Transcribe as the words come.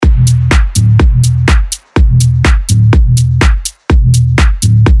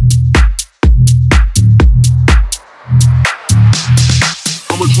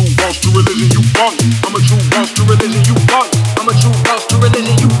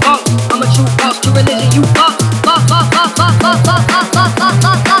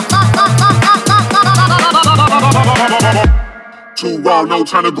no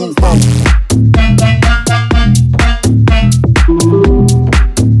time to goof off.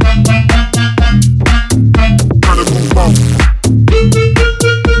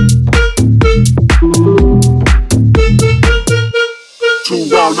 Too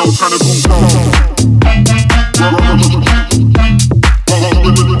wild, no time to goof off.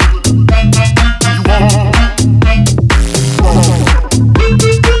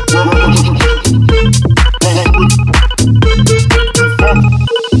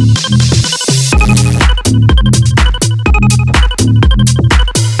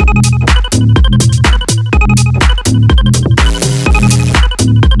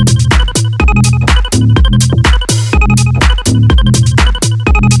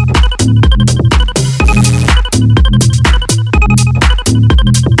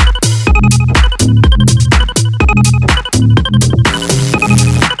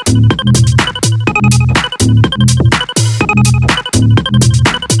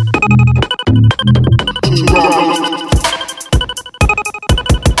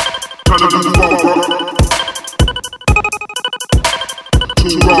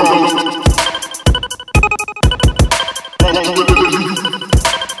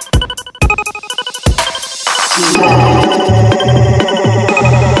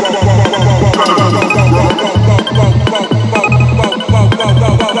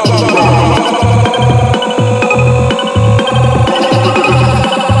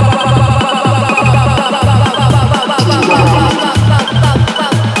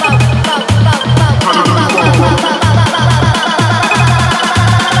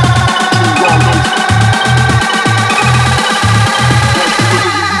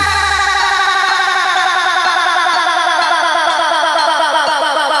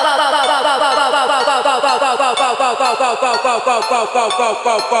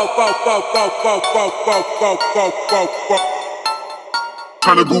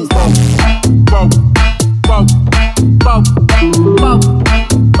 Trying to goof off.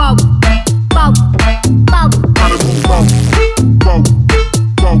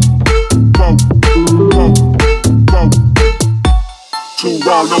 Too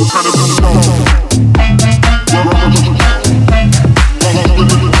wild, no time to goof off.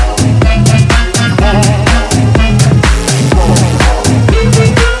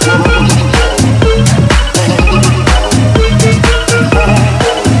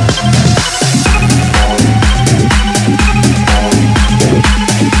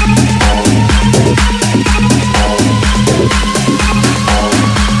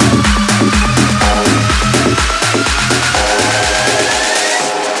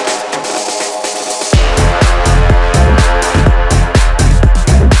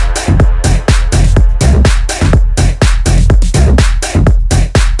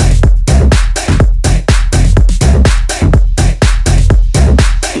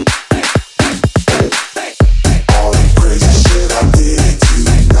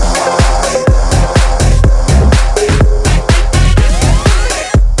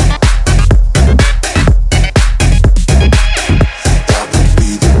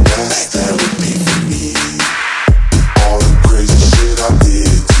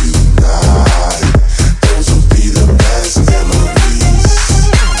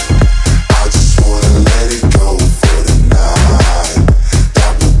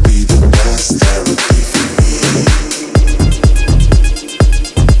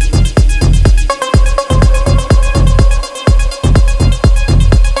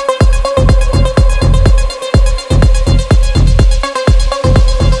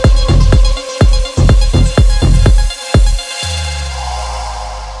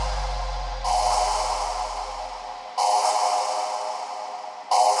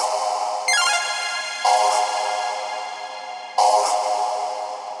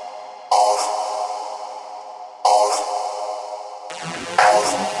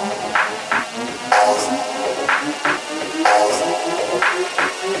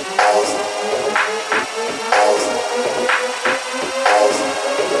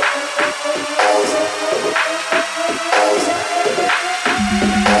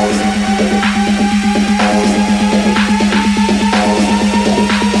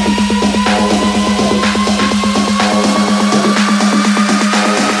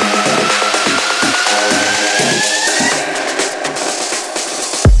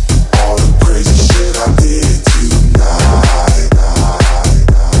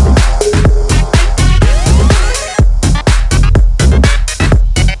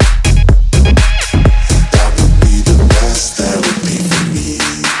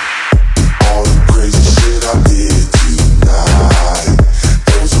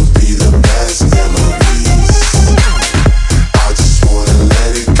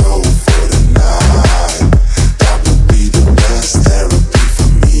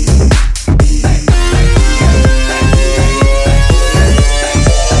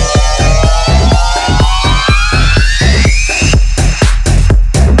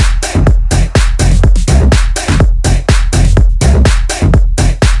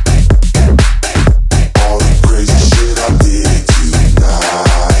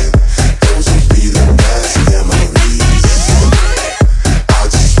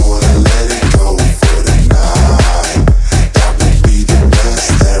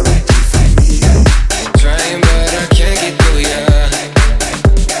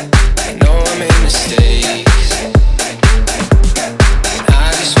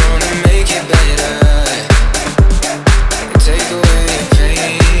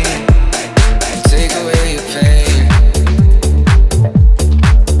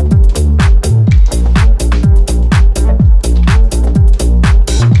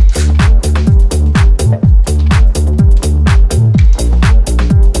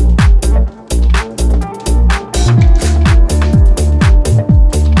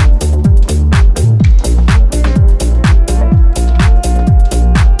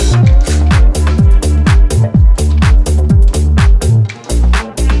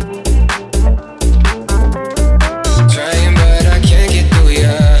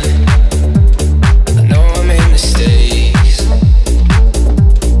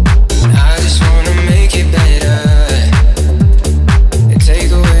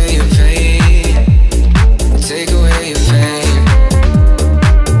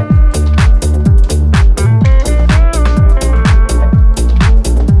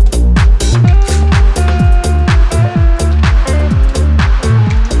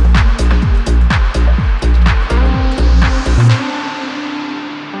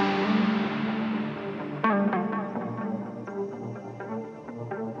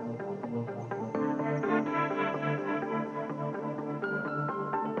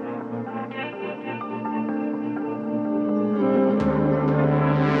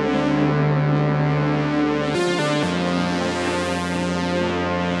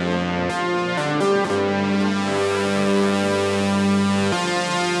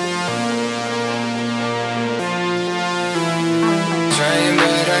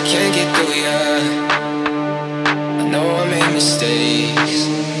 can't get through ya. I know I made mistakes.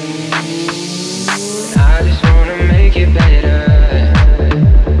 I just wanna make it better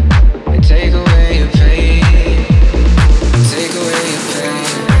and take away your pain. Take away your pain.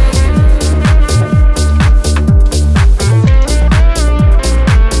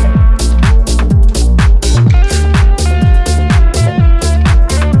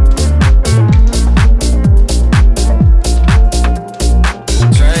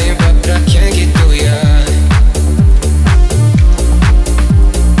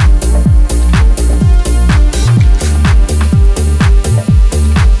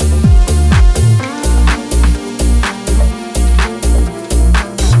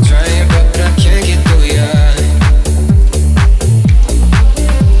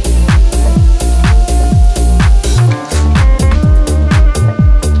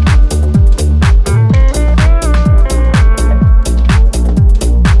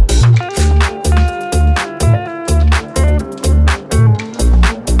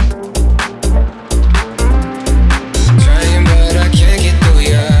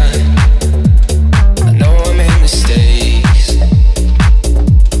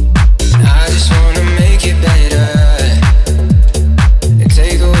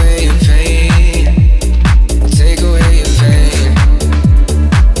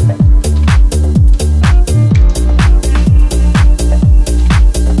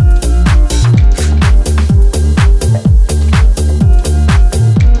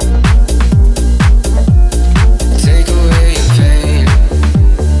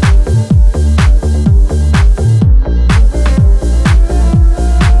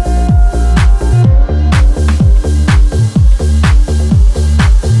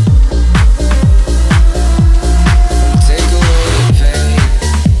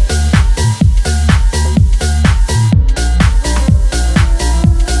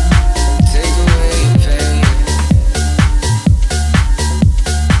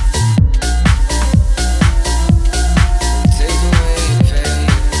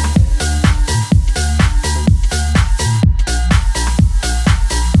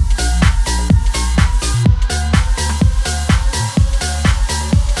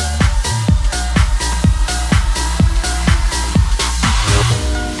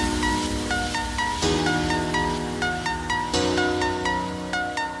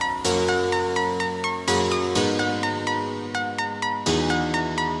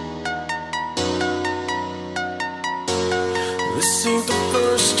 This ain't the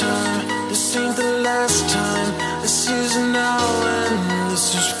first time, this ain't the last time. This is now and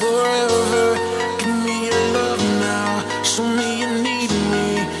this is forever. Give me your love now, show me you need me.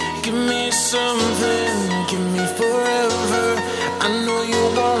 Give me something, give me forever. I know you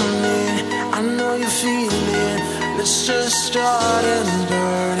want it, I know you feel it. Let's just start and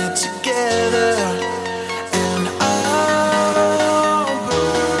burn it together. And I'll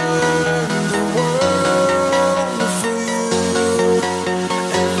burn the world for you.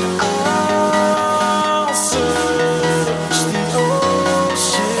 And I'll search the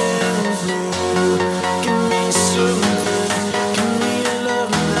ocean blue. Give me something, give me your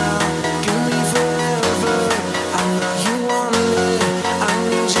love now. Give me forever. I know you want it, I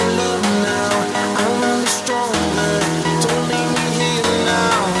need your love now. I want it stronger, don't leave me here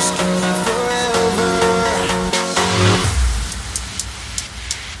now. Just give me forever.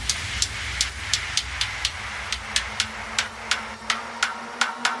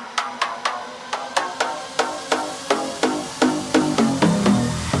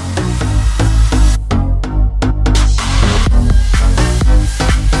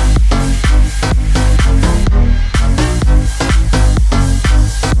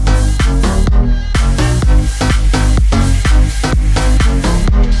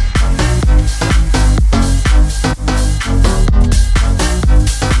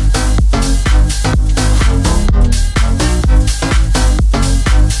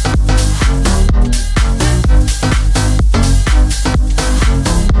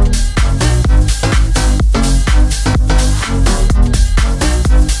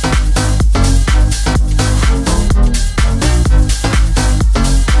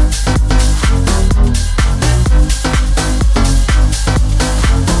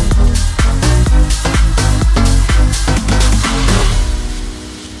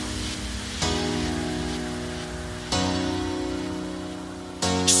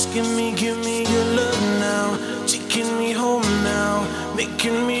 Just give me your love now. Taking me home now,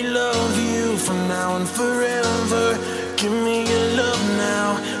 making me love you from now and forever. Give me your love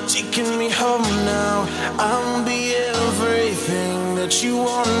now, taking me home now. I'll be everything that you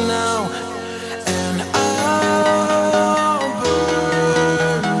want now. And I'll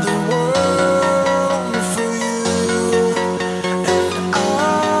burn the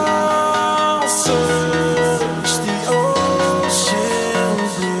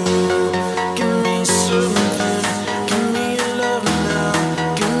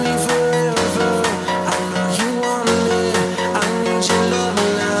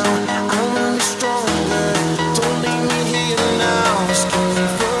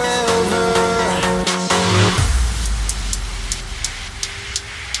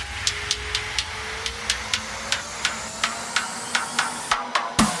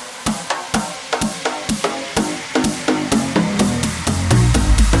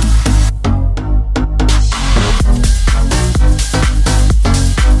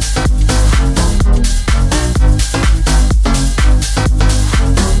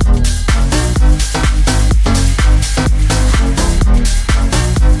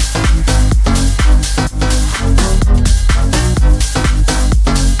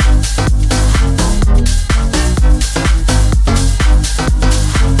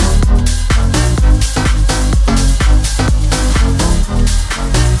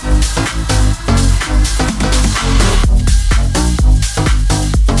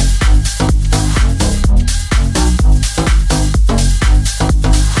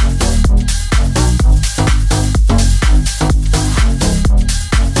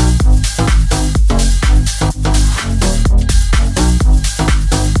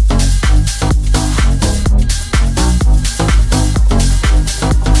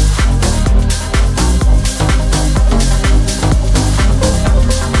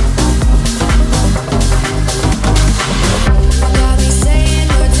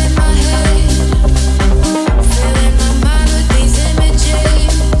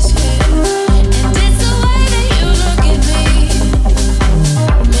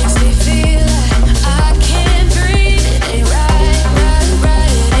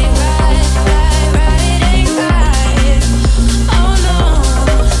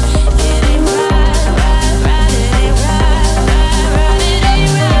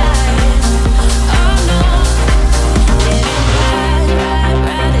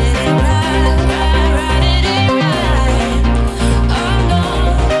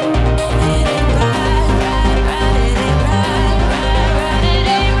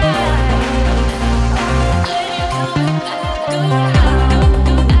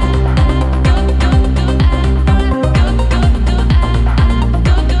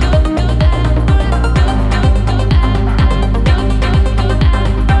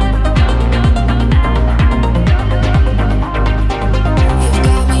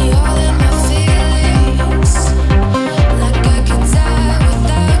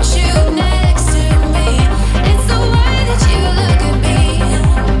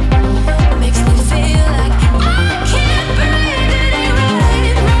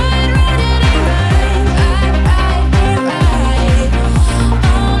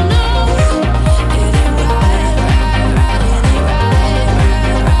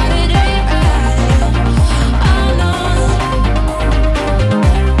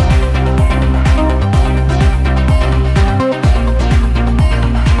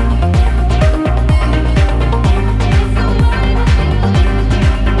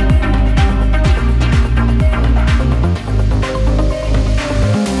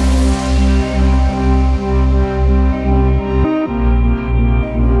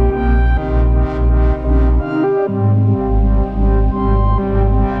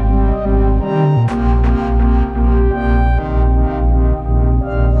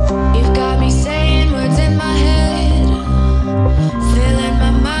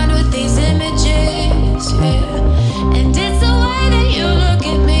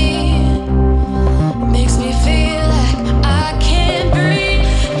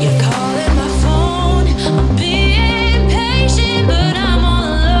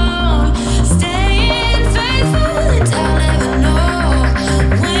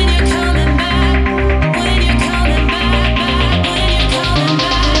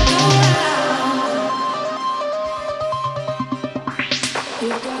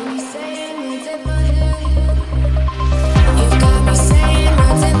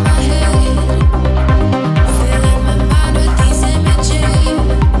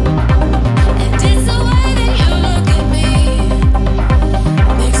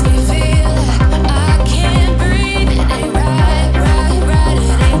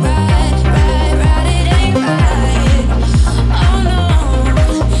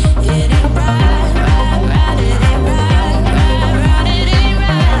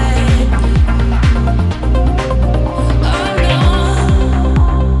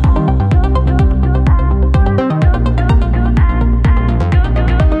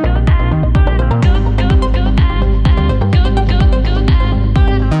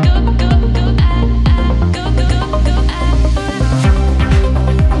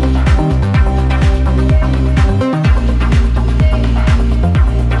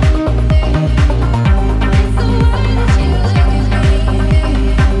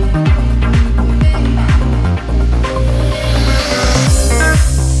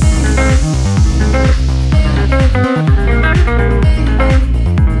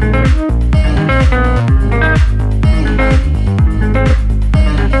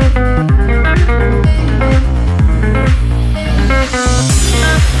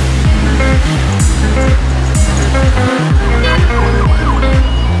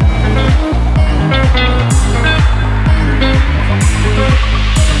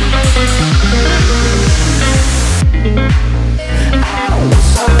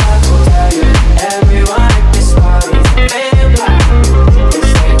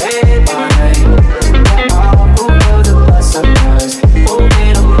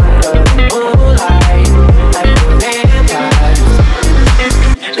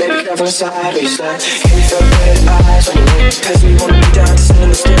devil inside where you slept. Can you feel red eyes on your neck? Cause we wanna be down to sitting in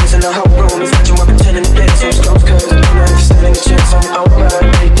the stairs in the whole room. Is that you want pretending to dance on close? Cause I'm not standing a chance on your own bird.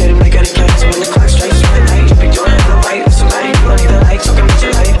 You didn't make any plans when the clock strikes midnight. You picked your hand on the right with somebody. You don't need the light, talking about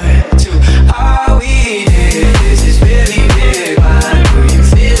your life. All we did is just really live. Were you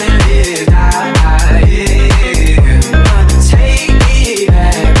feeling it? Take me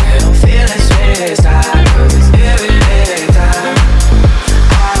back when I'm feeling stressed out. Cause every time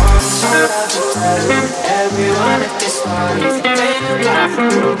I want something to tell everyone at this party. They got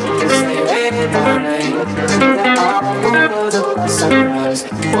to stay waiting all night. All over the sunrise,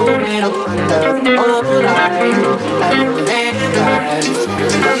 moving up under the moonlight. Like they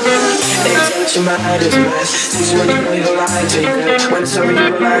touch your mind is a mess. Teach you when you know you're lying to you. When it's over you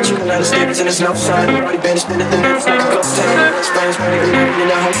alive, you can understand it and there's no sign. You've already been spinning the nights like a ghost town. It's friends ready to live in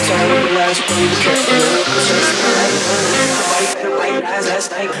a hotel. You realize you don't even care. Nobody better white eyes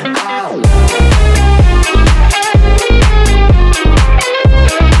last night.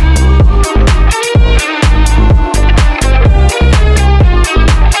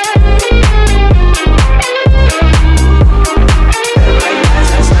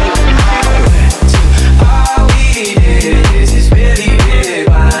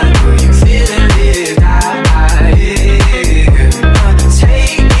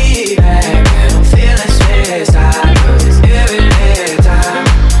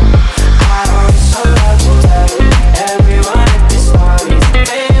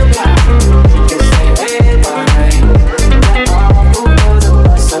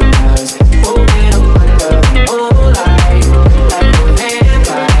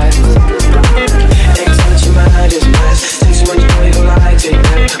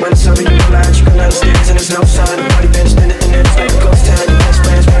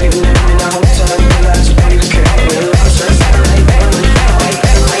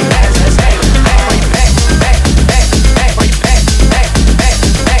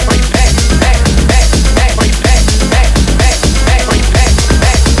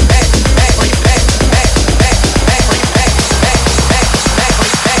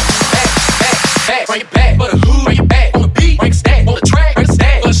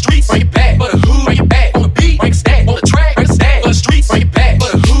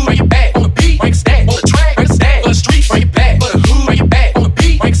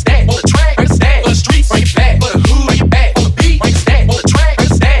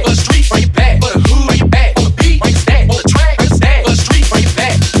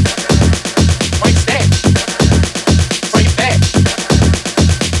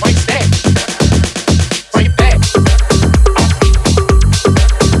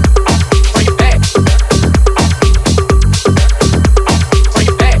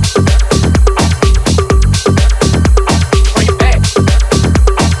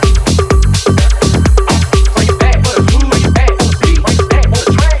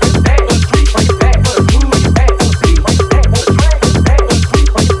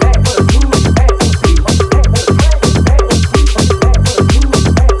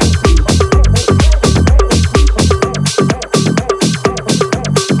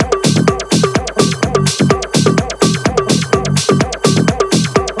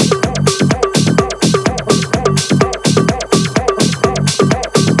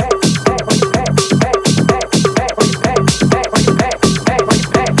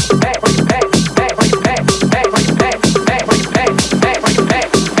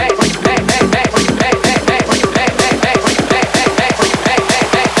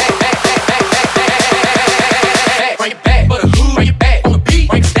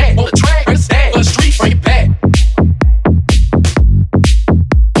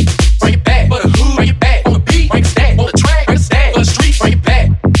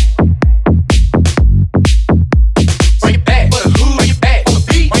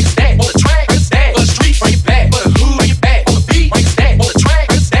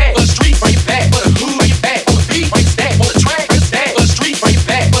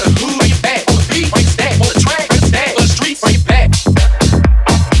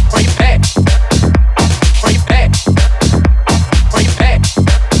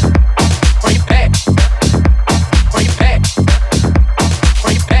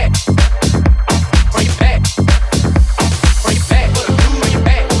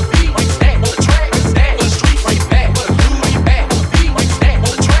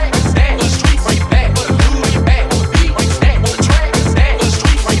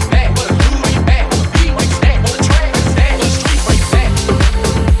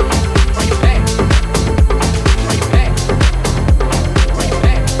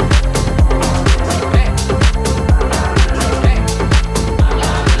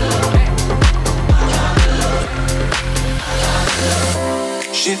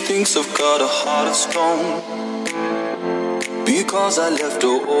 She thinks I've got a heart of stone because I left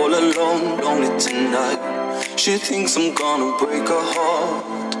her all alone, lonely tonight. She thinks I'm gonna break her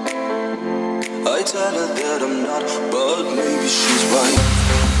heart. I tell her that I'm not, but maybe she's right.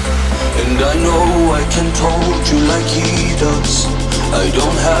 And I know I can't hold you like he does. I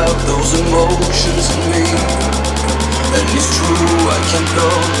don't have those emotions in me. And it's true, I can't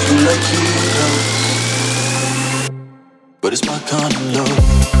love you like he does. But it's my kind of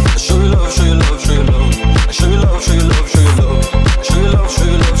love. I show you love, show you love, show you love. I show you love, show you love, show you love. I show you love, show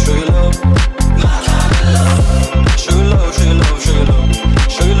you love, show you love. My kind of love. I show you love, show you love, show you love.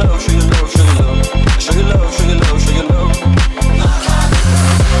 Show you love, show you love, show you love. I show you love, show you love, show you love. My kind of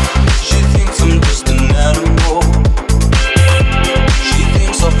love. She thinks I'm just an animal. She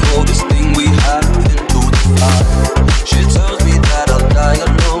thinks I'll throw this thing we have into the fire. She tells me that I'll die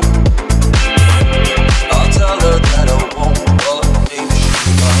alone. I'll tell her that I won't, but maybe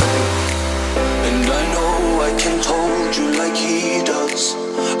she's right. And I know I can't hold you like he does.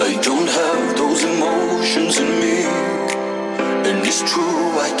 I don't have those emotions in me. And it's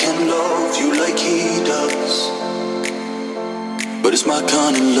true, I can't love you like he does. But it's my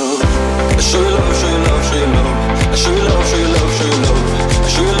kind of love. I show you love, show you love, show you love. I show you love, show you love, show you love. I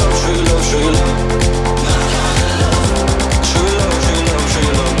show you love, show you love, show you love.